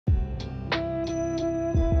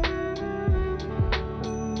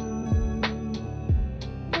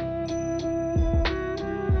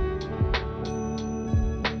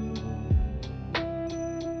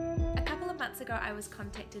was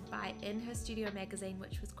contacted by InHerStudio magazine,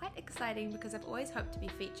 which was quite exciting because I've always hoped to be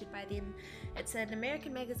featured by them. It's an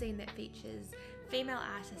American magazine that features female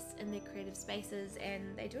artists in their creative spaces,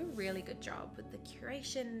 and they do a really good job with the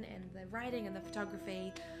curation and the writing and the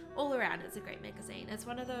photography. All around, it's a great magazine. It's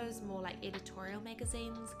one of those more like editorial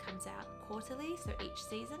magazines, comes out quarterly, so each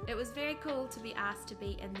season. It was very cool to be asked to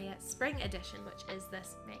be in their spring edition, which is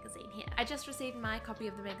this magazine here. I just received my copy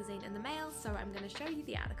of the magazine in the mail, so I'm going to show you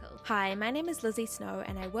the article. Hi, my name is Lizzie Snow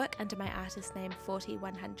and I work under my artist name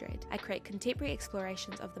 4100. I create contemporary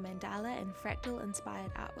explorations of the mandala and fractal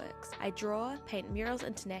inspired artworks. I draw, paint murals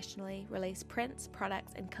internationally, release prints,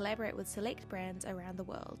 products, and collaborate with select brands around the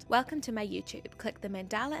world. Welcome to my YouTube. Click the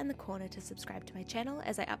mandala in the corner to subscribe to my channel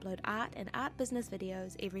as I upload art and art business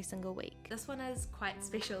videos every single week. This one is quite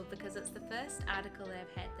special because it's the first article that I've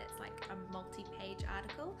had that's like a multi-page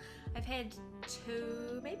article. I've had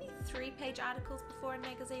 2, maybe 3-page articles before in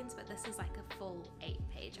magazines, but this is like a full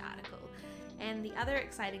 8-page article. And the other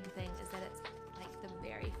exciting thing is that it's like the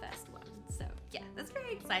very first one. So yeah, that's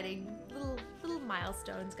very exciting. Little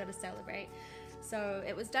milestones got to celebrate. So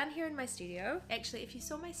it was done here in my studio. Actually, if you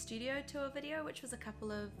saw my studio tour video, which was a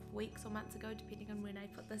couple of weeks or months ago, depending on when I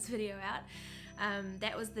put this video out,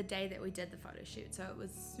 that was the day that we did the photo shoot. So it was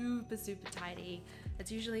super tidy.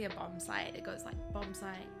 It's usually a bomb site. It goes like bomb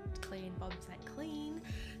site clean, bomb site clean.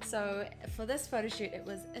 So for this photo shoot, it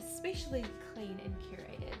was especially clean and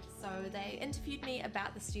curated. So they interviewed me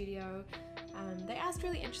about the studio. They asked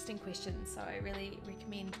really interesting questions, so I really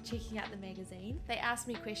recommend checking out the magazine. They asked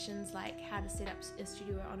me questions like how to set up a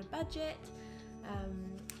studio on a budget,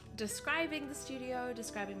 describing the studio,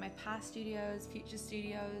 describing my past studios, future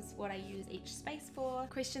studios, what I use each space for,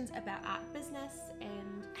 questions about art business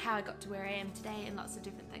and how I got to where I am today, and lots of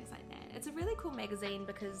different things like that. It's a really cool magazine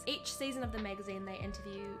because each season of the magazine they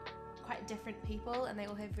interview quite different people and they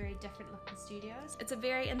all have very different looking studios. It's a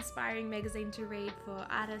very inspiring magazine to read for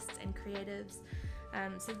artists and creatives.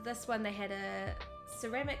 So this one they had a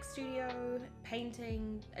ceramic studio,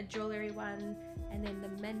 painting, a jewellery one, and then the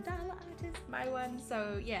mandala artist, my one.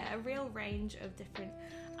 So yeah, a real range of different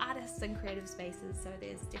artists and creative spaces, so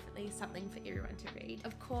there's definitely something for everyone to read.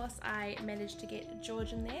 Of course, I managed to get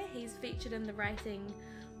George in there. He's featured in the writing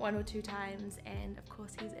 1 or 2 times, and of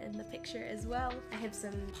course he's in the picture as well. I have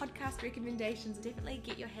some podcast recommendations. Definitely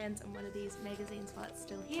get your hands on one of these magazines while it's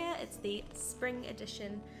still here. It's the spring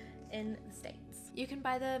edition in the States. You can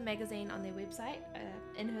buy the magazine on their website,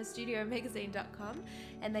 InHerStudioMagazine.com,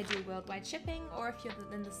 and they do worldwide shipping, or if you're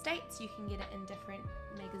in the States you can get it in different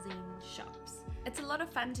magazine shops. It's a lot of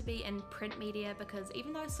fun to be in print media because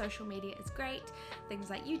even though social media is great, things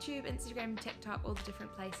like YouTube, Instagram, TikTok, all the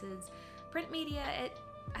different places, print media,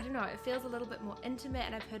 I don't know, it feels a little bit more intimate,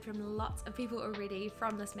 and I've heard from lots of people already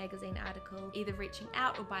from this magazine article either reaching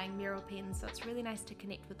out or buying mural pens, so it's really nice to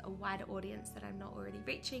connect with a wider audience that I'm not already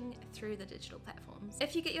reaching through the digital platforms.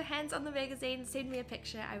 If you get your hands on the magazine, send me a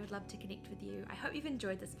picture. I would love to connect with you. I hope you've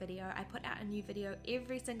enjoyed this video. I put out a new video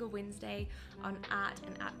every single Wednesday on art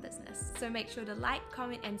and art business, so make sure to like,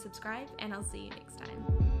 comment and subscribe, and I'll see you next time.